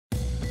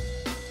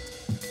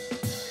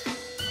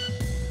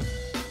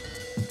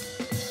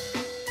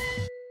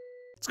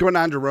going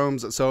on,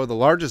 Jerome's? So the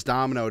largest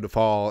domino to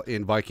fall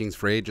in Vikings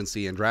free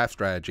agency and draft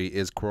strategy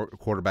is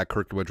quarterback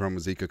Kirk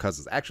Cousins.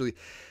 Cousins. Actually,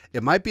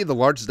 it might be the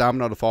largest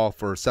domino to fall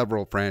for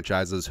several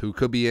franchises who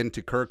could be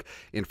into Kirk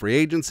in free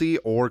agency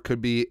or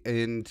could be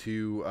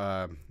into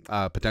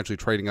potentially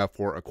trading up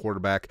for a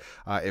quarterback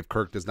if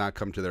Kirk does not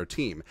come to their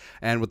team.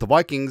 And with the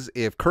Vikings,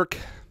 if Kirk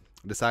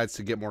decides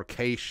to get more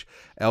cash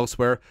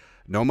elsewhere,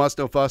 no muss,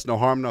 no fuss, no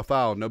harm, no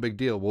foul, no big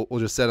deal. We'll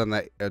just sit on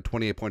that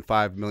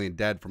 $28.5 million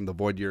dead from the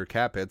void year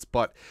cap hits.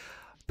 But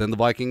then the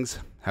Vikings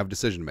have a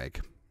decision to make.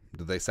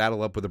 Do they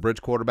saddle up with a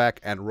bridge quarterback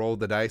and roll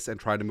the dice and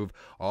try to move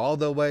all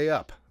the way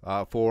up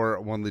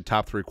for one of the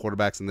top 3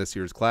 quarterbacks in this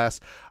year's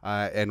class?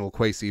 And will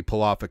Kwesi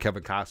pull off a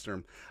Kevin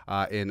Costner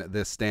in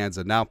this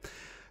stanza? Now,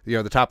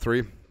 the top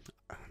 3.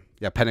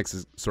 Yeah, Penix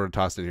is sort of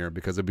tossed in here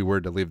because it'd be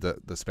weird to leave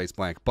the space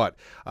blank. But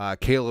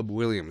Caleb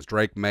Williams,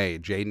 Drake May,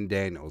 Jaden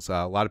Daniels.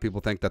 A lot of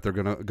people think that they're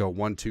going to go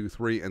 1, 2,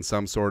 3 in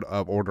some sort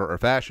of order or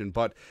fashion.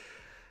 But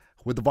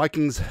would the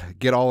Vikings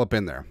get all up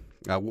in there?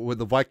 Would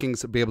the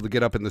Vikings be able to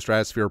get up in the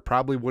stratosphere?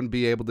 Probably wouldn't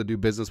be able to do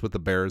business with the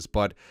Bears.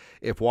 But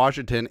if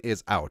Washington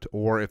is out,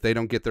 or if they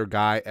don't get their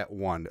guy at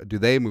 1, do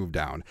they move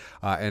down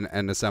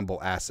and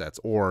assemble assets?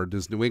 Or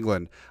does New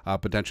England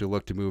potentially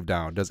look to move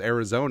down? Does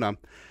Arizona...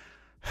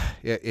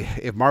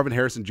 If Marvin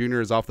Harrison Jr.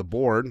 is off the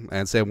board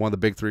and say one of the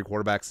big 3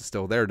 quarterbacks is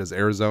still there, does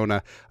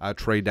Arizona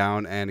trade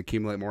down and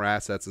accumulate more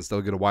assets and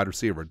still get a wide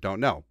receiver? Don't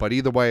know. But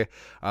either way,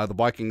 the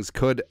Vikings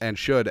could and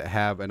should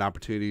have an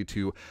opportunity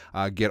to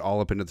get all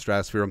up into the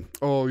stratosphere.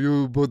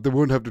 But they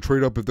wouldn't have to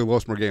trade up if they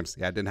lost more games.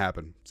 Yeah, it didn't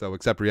happen. So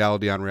accept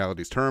reality on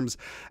reality's terms.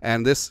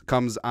 And this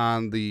comes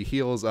on the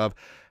heels of,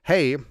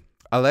 hey,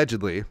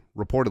 allegedly,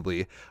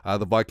 reportedly,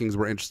 the Vikings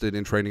were interested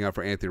in trading out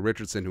for Anthony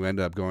Richardson, who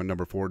ended up going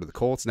number 4 to the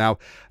Colts. Now,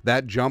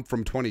 that jump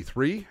from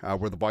 23,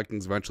 where the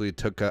Vikings eventually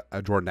took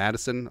a Jordan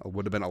Addison,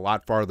 would have been a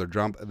lot farther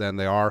jump than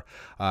they are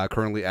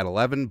currently at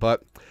 11.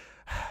 But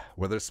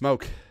where there's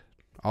smoke,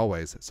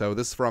 always. So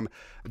this is from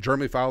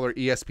Jeremy Fowler,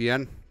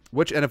 ESPN.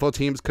 Which NFL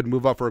teams could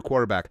move up for a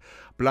quarterback?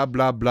 Blah,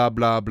 blah, blah,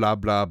 blah, blah,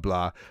 blah,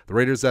 blah. The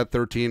Raiders at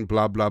 13,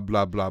 blah, blah,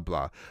 blah, blah,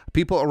 blah.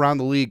 People around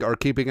the league are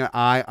keeping an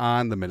eye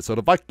on the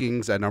Minnesota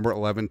Vikings at number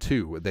 11,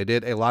 too. They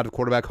did a lot of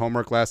quarterback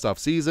homework last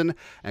offseason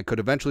and could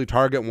eventually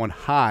target one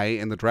high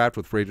in the draft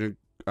with free agent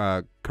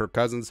Kirk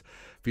Cousins.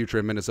 Future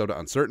in Minnesota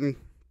uncertain.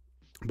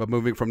 But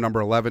moving from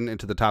number 11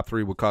 into the top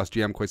 3 would cost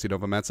GM Kwesi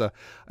adofo-mensah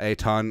a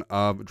ton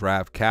of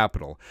draft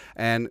capital.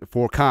 And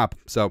for comp,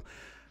 so...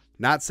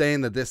 Not saying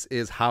that this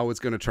is how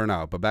it's going to turn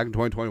out, but back in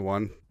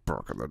 2021,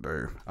 back in the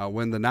day,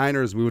 when the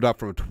Niners moved up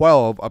from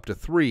 12 up to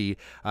 3,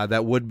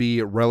 that would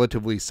be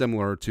relatively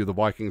similar to the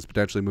Vikings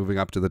potentially moving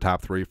up to the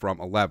top 3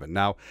 from 11.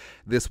 Now,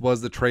 this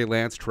was the Trey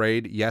Lance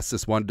trade. Yes,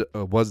 this one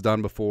was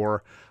done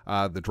before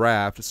the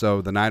draft,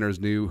 so the Niners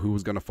knew who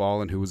was going to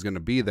fall and who was going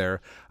to be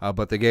there,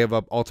 but they gave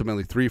up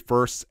ultimately 3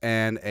 firsts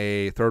and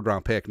a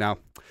 3rd-round pick. Now,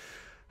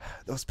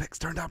 those picks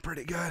turned out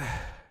pretty good.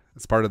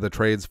 It's part of the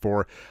trades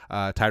for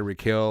Tyreek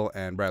Hill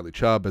and Bradley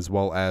Chubb, as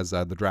well as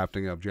the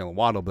drafting of Jalen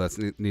Waddle, but that's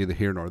neither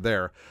here nor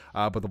there.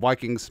 But the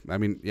Vikings, I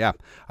mean, yeah,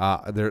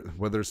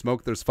 where there's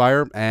smoke, there's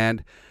fire.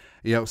 And,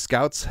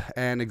 scouts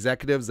and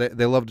executives,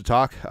 they love to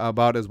talk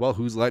about as well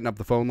who's lighting up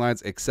the phone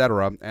lines,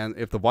 etc. And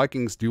if the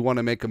Vikings do want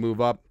to make a move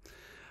up,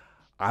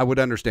 I would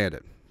understand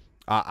it.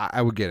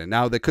 I would get it.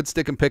 Now, they could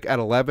stick and pick at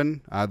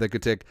 11. They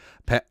could take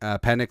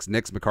Penix,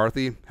 Nix,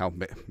 McCarthy. Hell,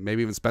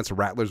 maybe even Spencer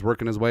Rattler's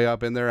working his way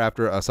up in there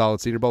after a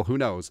solid Senior Bowl. Who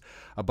knows?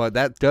 But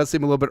that does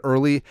seem a little bit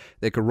early.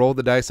 They could roll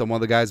the dice on one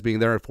of the guys being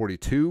there at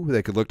 42.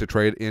 They could look to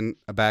trade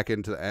back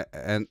into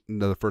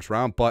the first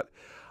round. But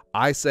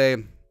I say,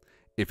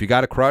 if you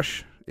got a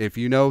crush, if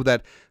you know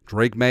that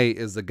Drake May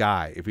is the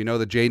guy, if you know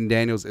that Jaden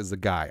Daniels is the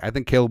guy, I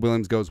think Caleb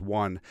Williams goes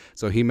 1,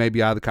 so he may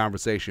be out of the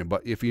conversation.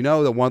 But if you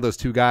know that one of those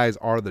 2 guys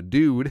are the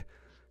dude,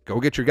 go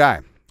get your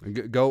guy.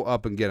 Go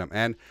up and get him.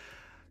 And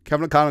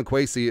Kevin O'Connell and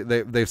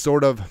Kwesi, they've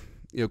sort of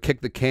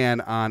kicked the can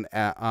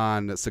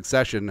on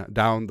succession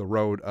down the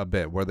road a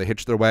bit, where they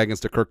hitched their wagons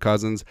to Kirk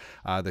Cousins.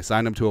 They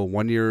signed him to a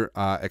 1-year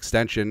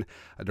extension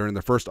during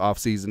their first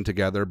offseason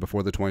together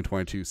before the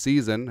 2022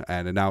 season,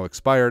 and it now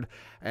expired.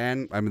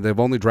 And, I mean, they've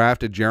only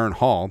drafted Jaron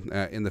Hall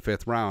in the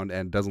 5th round,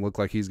 and doesn't look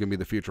like he's going to be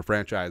the future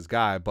franchise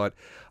guy. But,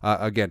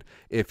 again,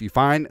 if you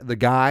find the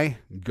guy,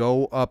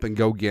 go up and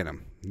go get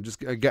him.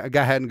 Just go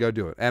ahead and go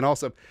do it. And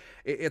also,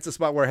 it's a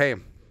spot where, hey,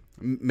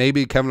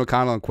 maybe Kevin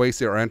O'Connell and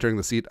Kwesi are entering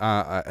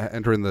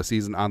the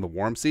season on the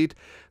warm seat.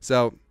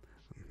 So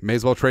may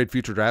as well trade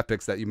future draft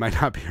picks that you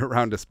might not be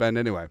around to spend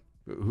anyway.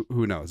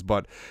 Who knows?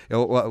 But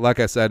like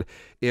I said,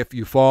 if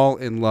you fall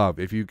in love,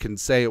 if you can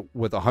say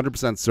with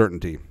 100%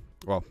 certainty,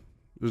 well,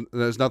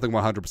 there's nothing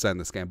 100% in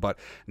this game, but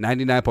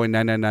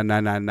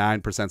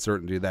 99.99999%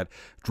 certainty that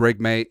Drake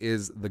May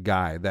is the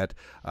guy, that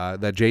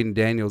Jaden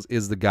Daniels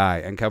is the guy,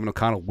 and Kevin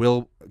O'Connell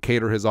will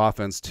cater his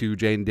offense to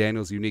Jaden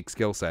Daniels' unique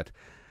skill set.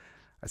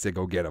 I say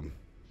go get him.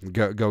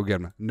 Go get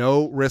him.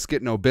 No risk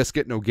it, no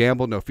biscuit, no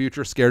gamble, no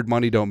future. Scared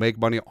money, don't make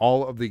money.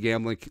 All of the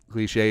gambling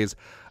cliches.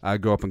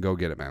 Go up and go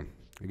get it, man.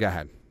 Go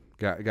ahead.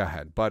 Go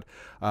ahead. But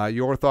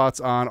your thoughts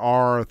on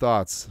our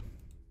thoughts.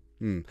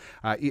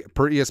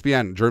 Per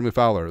ESPN, Jerome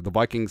Fowler, the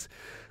Vikings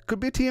could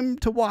be a team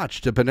to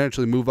watch to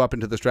potentially move up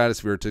into the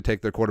stratosphere to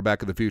take their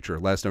quarterback of the future.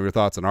 Let us know your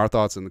thoughts and our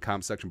thoughts in the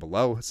comment section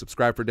below.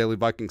 Subscribe for daily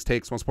Vikings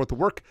takes. Want to support the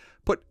work?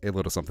 Put a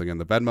little something in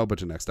the Venmo.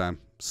 But until next time,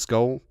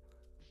 Skull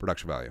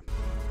Production Value.